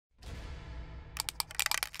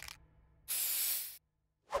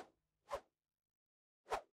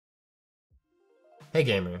Hey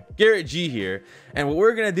gamer. GarrettG here, and what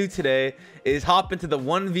we're gonna do today is hop into the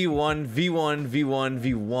 1v1 v1 v1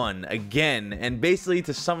 v1 again, and basically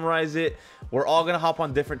to summarize it, we're all gonna hop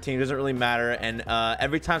on different teams, doesn't really matter, and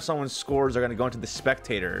every time someone scores they're gonna go into the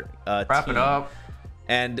spectator Wrap team. it up.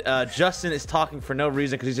 And Justin is talking for no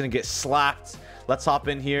reason because he's gonna get slacked. Let's hop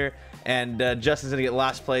in here, and Justin's gonna get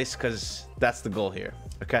last place because that's the goal here.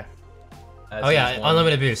 Okay. Oh yeah,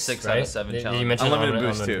 unlimited boost. 6 right? out of 7 challenge. You mentioned Unlimited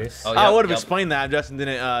boost too. boost. Oh, I yep, would have yep. explained that. Justin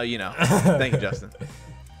didn't. You know. Thank you, Justin.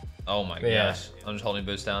 Oh my Yeah. gosh. I'm just holding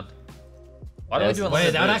boost down. Why do I do Wait,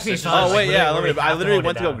 unlimited that would boost? actually It's sound just- Oh wait, like yeah. literally I have to literally hold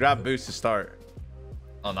went it to go down. grab boost to start.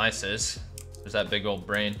 Oh, nice, Sizz. There's that big old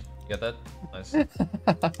brain. You get that? Nice.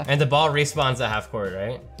 And the ball respawns at half court,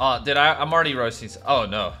 right? Oh, I'm already roasting. Oh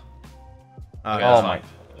no. Okay, Oh that's my. fine.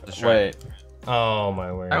 Just try. Wait. Oh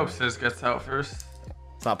my word. I hope Sizz gets out first.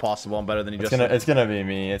 It's not possible. I'm better than you, It's Justin. gonna be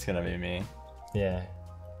me. It's gonna be me. Yeah.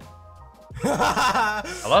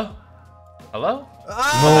 Hello? Hello?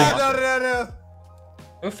 No.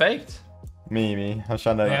 Who faked? Me. I was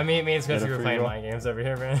trying to. Yeah, me it's because get a you were free playing goal. my games over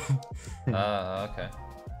here, man. Okay.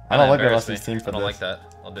 I don't like the Embarrass rest of this me. team for I don't this. like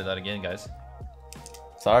that. I'll do that again, guys.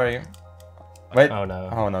 Sorry. Wait. Oh no.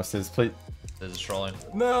 Oh no, Sizz, please. This is trolling.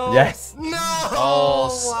 No. Yes. No.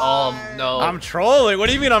 Oh, no. I'm trolling. What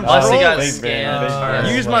do you mean I'm Musty got trolling? big brain, big scammed.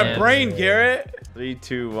 brain. Use my Scammed. brain, Garrett. 3,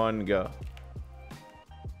 2, 1, go.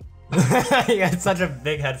 You had such a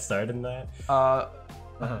big head start in that.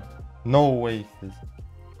 No way, Sizz.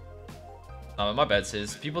 My bad,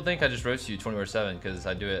 Sizz. People think I just roast you 24/7 because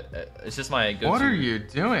I do it. It's just my go-to. What are you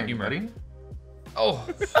doing, humor. buddy? Oh.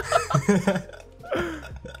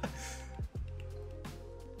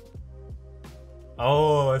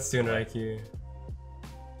 Oh, it's doing IQ.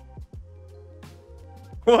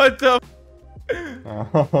 What the?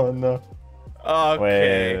 Oh no. Okay.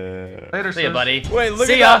 Wait. Later, See ya, Sizz. buddy. Wait, look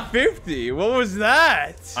See at ya. that 50. What was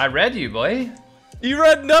that? I read you, boy. You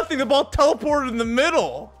read nothing. The ball teleported in the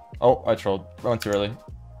middle. Oh, I trolled. I went too early.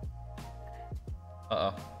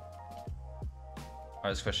 Uh-oh.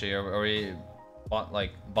 Alright, Squishy, are we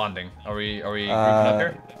like bonding? Are we grouping up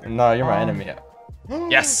here? No, you're my enemy.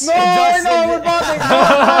 Yes! No, Justin- we're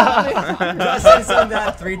bonding. Justin's done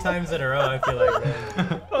that 3 times in a row, I feel like,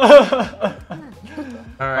 man.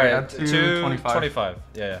 Alright, Alright, 225.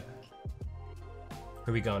 Yeah.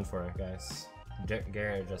 Who we going for, guys?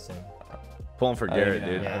 Garrett or Justin? Pulling for Garrett,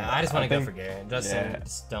 dude. Yeah, I just want to go think- for Garrett. Justin, yeah.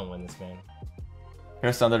 just don't win this, man.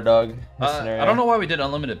 Here's the underdog. in this scenario. I don't know why we did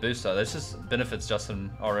unlimited boost though. This just benefits Justin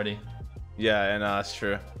already. Yeah, and that's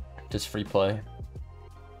true. Just free play.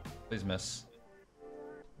 Please miss.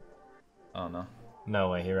 Oh no. No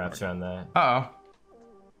way, he wraps around that. Uh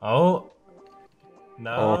oh. Oh.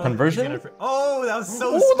 No. Oh, conversion? he's gonna Oh, that was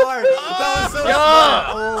so smart. That was so Yeah.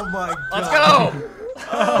 smart. Oh my god. Let's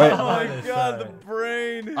go! Wait. Oh my What a god, the shot.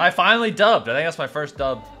 brain. I finally dubbed. I think that's my first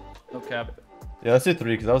dub. No cap. Yeah, let's do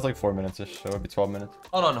 3 because that was like 4 minutes-ish, so it'd be 12 minutes.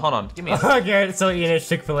 Hold on. Give me a Garrett, so eating his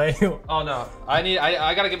Chick-fil-A. Oh no.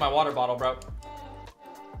 I gotta get my water bottle, bro.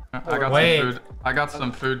 I got Wait. some food. I got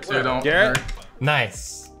some food too. Don't Garrett? worry.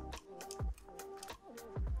 Nice.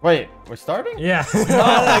 Wait, we're starting? Yeah.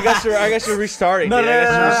 Oh, I guess you're restarting. No, dude. I guess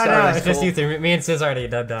you're no. restarting. It's just you three. Me and Sizz already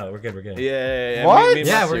dubbed out. We're good. Yeah. What? Me and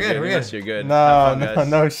Yeah, Musty we're are good, we're Me and good. Musty are good. No, Have fun, guys.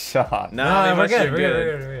 no shot. No, No, me and we're Musty good. are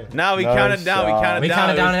We're good. Now we No counted down. We shot. counted We down.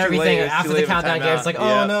 counted It down was too everything. late. It was After too the late for countdown, timeout. Garrett's like, oh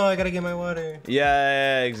Yeah. no, I gotta get my water.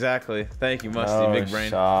 Yeah, exactly. Thank you, Musty. No Big brain.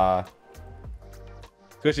 shot.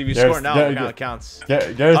 Because if you Garrett's- score now, Garrett- it counts.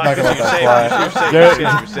 Garrett's Oh, not gonna let you're that safe,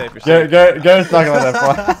 fly. you're safe. Garrett's not gonna let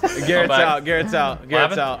that fly. Garrett's back. out. Garrett's out.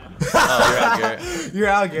 Garrett's out. happened? Oh, you're out, Garrett. You're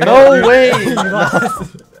out, Garrett. No way! You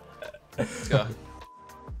lost. Let's go.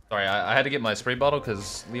 Sorry, I had to get my spray bottle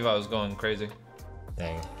because Levi was going crazy.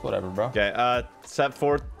 Dang. Whatever, bro. Okay, set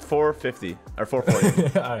 450 or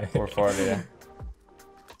 440. Alright. 440, yeah.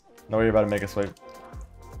 No way you're about to make us wait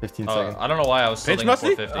 15 seconds. I don't know why I was still Pinch thinking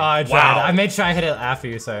Musty? 450. I tried. Wow. I made sure I hit it after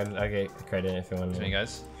you, so I get credit if you want Me, to.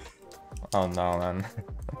 guys. Oh no, man.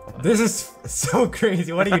 This is so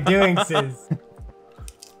crazy. What are you doing, Sizz?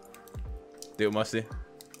 Do it, Musty.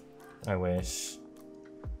 I wish.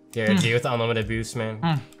 GarrettG with unlimited boost,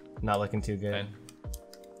 man. Not looking too good.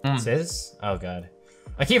 Sizz? Oh god.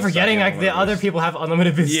 I keep forgetting like the other people have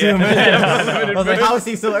unlimited boost Yeah. too, man. Unlimited I was like, boost. how is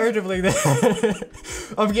he so urgently there?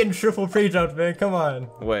 I'm getting triple pre-jumped, man. Come on.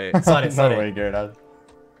 Wait. Slide it, slide No it. way, Garrett.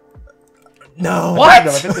 No.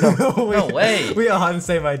 What? no No way. We all had the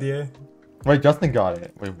same idea. Wait, Justin got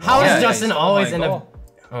it. Wait, what? How is Yeah, Justin he's- oh always my in a... God.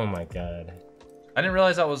 Oh my god. I didn't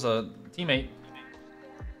realize that was a teammate.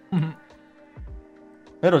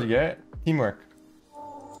 Middle, Garrett. Teamwork.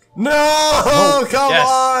 No! Come Yes.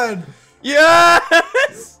 on!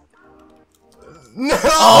 Yes! No!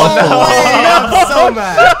 I'm so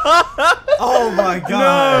mad. Oh my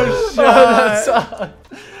god. No shot.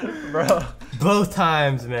 Bro. Both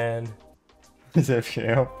times, man. Is that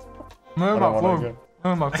fair? Where am I from? Where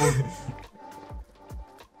am I from?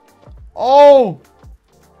 Oh!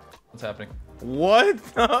 What's happening? What?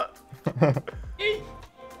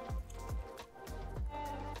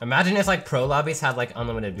 Imagine if like pro lobbies had like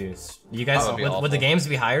unlimited boosts. You guys, That would be would the awful. games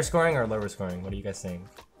be higher scoring or lower scoring? What do you guys think?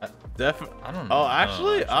 Definitely. I don't know. Oh,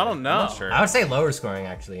 actually, I don't I'm know. not sure. I would say lower scoring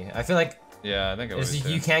actually. I feel like Yeah, I think it was.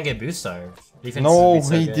 you can't get boost starved. Defense No, would be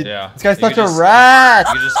so he good. did. Yeah. This guy's You such could a just- rat.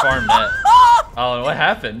 You just farm net. Oh, what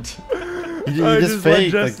happened? He I just just let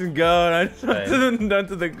faked. Like, Justin go, and I just went Hey. down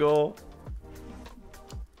to the goal.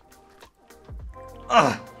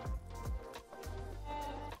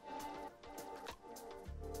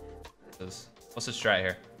 What's the strat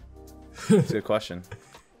here? That's a good question.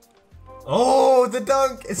 Oh, the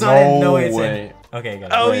dunk! It's not in. No way, it's way. in. Okay,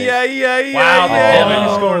 got it. Oh Wait. yeah, yeah, yeah, Wow, yeah. the You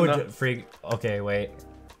damage. scored Oh, that. freak. Okay, wait.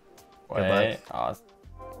 Wait. Oh,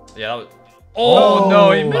 Yeah. That was... Oh,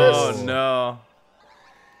 no, he missed. Oh no.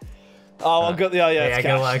 Oh, well, good. Yeah, yeah. Yeah, It's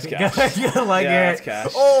good luck. cash. It's cash. Good luck, Yeah, Garrett. it's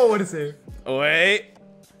cash. Oh, what a save! Wait.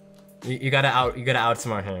 You gotta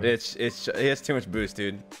outsmart him. It's he has too much boost,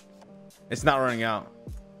 dude. It's not running out.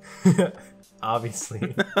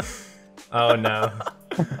 Obviously. Oh no.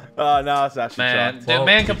 Oh no, it's actually Man, chalk. dude, Well-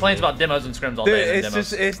 man complains about demos and scrims all Dude, day. it's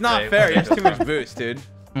just it's not fair. He has too much boost, dude.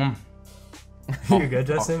 You good,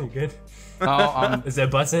 Justin? You good? No, I'm Is it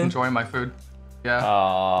busting? enjoying my food.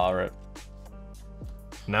 Yeah. rip.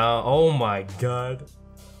 No. Oh my god.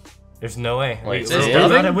 There's no way. Wait, we're Sizz about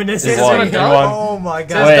dubbing? to witness Sizz this. won, right he now. won. Oh my Wait.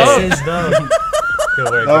 god. This is dumb. Good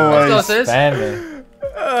work. No way, go, he's Sizz. spamming.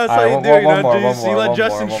 That's how Alright, you one do more, it, you know, one more, dude. one So you more, let one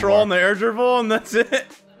Justin more, troll one in the air dribble, and that's it.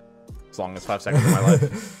 As long as 5 seconds of my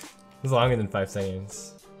life. It's longer than 5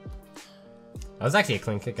 seconds. That was actually a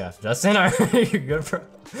clean kickoff. Justin, are you good, bro?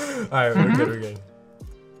 Alright, we're good, we're good.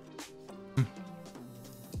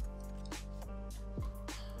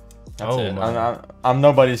 That's it. my. I'm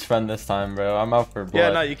nobody's friend this time, bro. I'm out for blood. Yeah,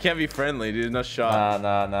 no, you can't be friendly, dude. No shot.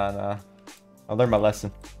 Nah. I learned my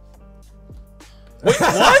lesson.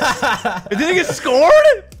 It didn't get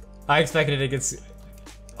scored? I expected it to get.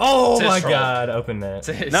 Oh Sizz my trolled. god, open that.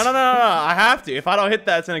 No. I have to. If I don't hit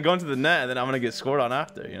that, it's gonna go into the net, and then I'm gonna get scored on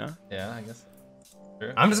after, you know? Yeah, I guess.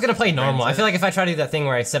 Sure. I'm just gonna play normal. I Sizz. feel like if I try to do that thing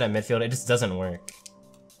where I sit at midfield, it just doesn't work.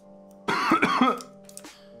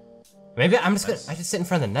 Maybe I'm just gonna. I just sit in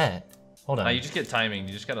front of the net. Hold on. No, you just get timing.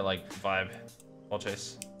 You just gotta like vibe. Ball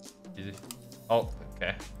chase. Easy. Oh,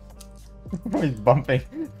 okay. He's bumping.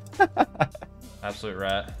 Absolute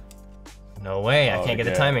rat. No way, I Oh, can't get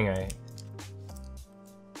the okay. timing right.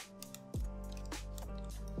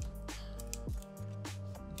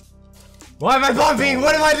 Why am I bumping?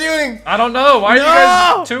 What am I doing? I don't know. Why are you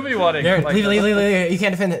guys 2v1ing? There, like leave, that? leave. You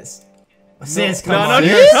can't defend this. Sizz, come No, on. no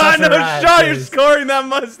You're shot, such a no rat, shot. You're Sizz. scoring that,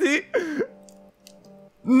 Musty.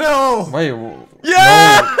 No! Wait.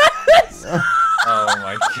 Yeah! Oh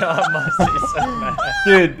my god, Musty's so mad.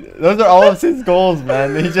 Dude, those are all of his goals,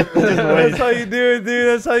 man. He just That's waits. how you do it, dude.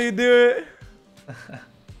 That's how you do it.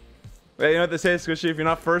 Wait, you know what they say, Squishy? If you're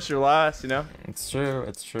not first, you're last, you know? It's true.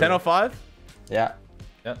 It's true. 10:05? Yeah.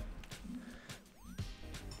 Yep.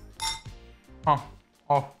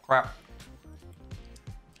 Oh, crap.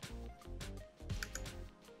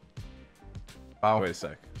 Wow. Wait a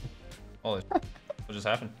sec. Holy what just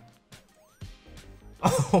happened?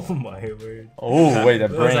 Oh my word. Oh, wait, the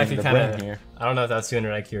That was brain. actually The kinda- brain here. I don't know if that's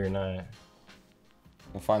 200 IQ or not.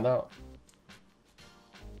 We'll find out.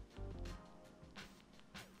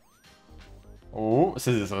 Oh,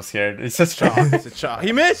 Sizz is so scared. He's so strong. It's a shot.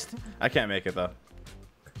 He missed! I can't make it, though.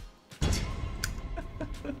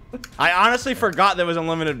 I honestly forgot there was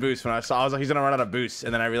unlimited boost when I saw. I was like, he's gonna run out of boost,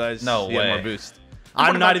 and then I realized No he had more way. boost.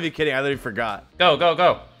 I'm not even kidding. I literally forgot. Go, go,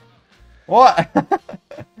 go. What?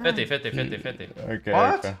 50, 50, 50, 50. Okay.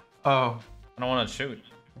 What? Okay. Oh. I don't want to shoot.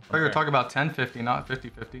 I thought you were talking about 10-50, not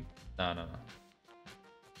 50-50. No.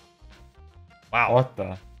 Wow. What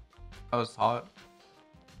the? That was hot.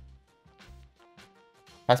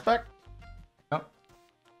 Pass back? Yep.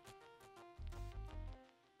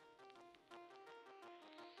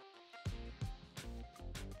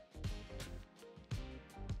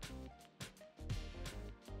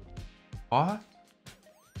 What?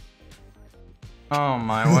 Oh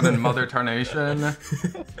my, what in Mother Tarnation?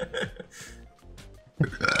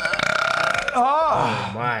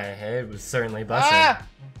 Oh my, it was certainly busting. Ah!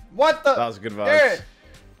 What the? That was good vibes. Garrett!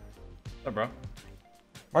 What's up, bro?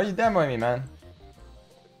 Why are you demoing me, man?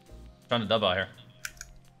 Trying to dub out here.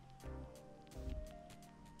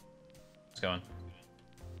 What's going?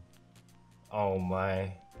 Oh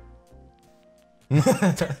my.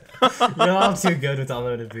 No, I'm too good with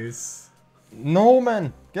unlimited boosts. No,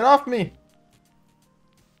 man. Get off me.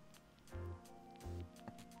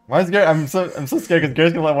 Why is Garrett? I'm so scared because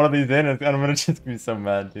Garrett's gonna let one of these in, and I'm gonna just be so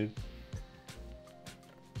mad, dude.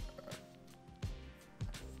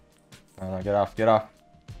 Oh, get off, get off.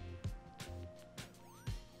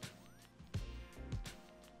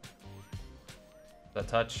 The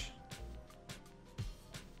touch.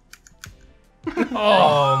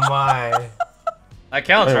 Oh my. That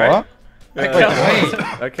counts, Wait, right? what? That Wait, counts. Wait.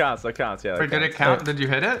 That counts. That counts. Yeah. That Wait, did it counts. count? Did you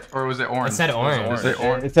hit it? Or was it orange? It said orange. Was it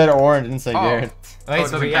orange? It said orange, didn't say Oh. Garrett. Oh, it's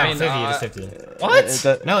it doesn't yeah, count. 50, I mean, it's 50.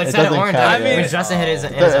 What? No, it said doesn't orange. count, I mean- When Justin hit his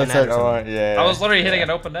it own said net. orange, yeah. I was literally hitting an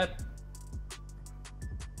open net.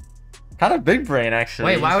 Kind of big brain, actually.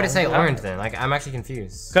 Wait, why would it say orange then? Like, I'm actually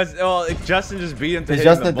confused. Because well, Justin just beat him to It's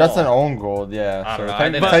hitting the ball. Justin own goal, yeah. I So don't know. I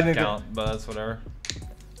didn't technically, count, but that's whatever.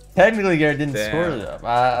 technically Garrett didn't Damn. score though.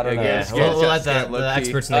 I don't know. Yeah, Yeah, we'll let Scared the low-key.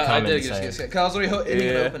 experts in the I did comments just say. get scared. 'Cause I was already hitting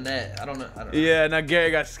Yeah. an open net. I don't know. Yeah, now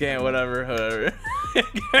Garrett got scanned, whatever.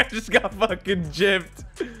 Garrett just got fucking gypped.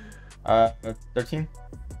 13?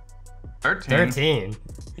 13. 13.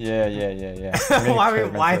 Yeah.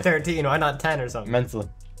 Why 13? Why not 10 or something? Mentally.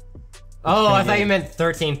 Oh, I thought you meant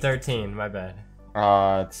 13. My bad.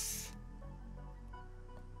 I'm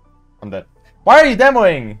dead. Why are you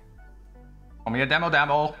demoing? Call me a demo. What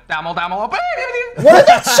is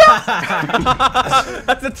that shot?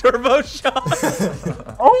 That's a turbo shot.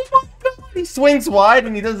 Oh my god! He swings wide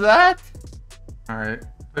and he does that. All right.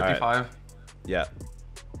 55. Yeah.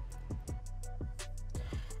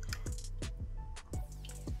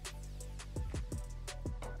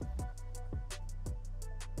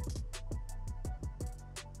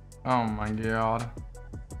 Oh my god.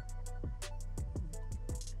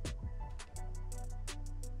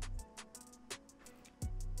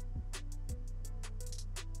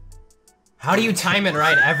 How do you time it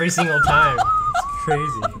right every single time? It's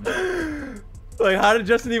crazy. Like, how did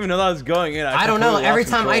Justin even know that was going in? I don't know. completely Every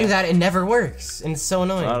lost time I do control. that, it never works. And it's so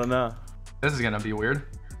annoying. I don't know. This is gonna be weird.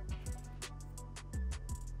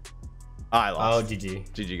 I Oh, lost. GG.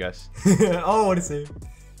 GG, guys. Oh, what a save.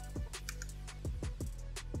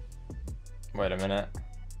 Wait a minute.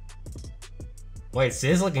 Wait,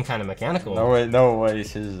 Sizz looking kind of mechanical. No way.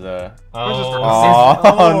 This is Oh, Oh,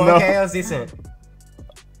 oh no. okay, that was decent.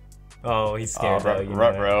 Oh, he's scared though. You know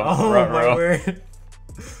that. Ruh-roh. Oh my Ruh-roh. word.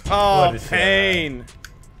 Oh, What is pain.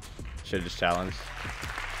 Should've just challenged.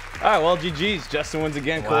 All right, well, GG's. Justin wins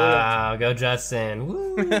again. Wow, go Justin.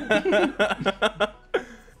 Woo. All right,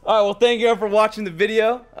 well, thank you all for watching the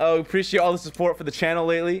video. We appreciate all the support for the channel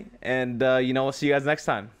lately. And, we'll see you guys next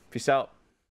time. Peace out.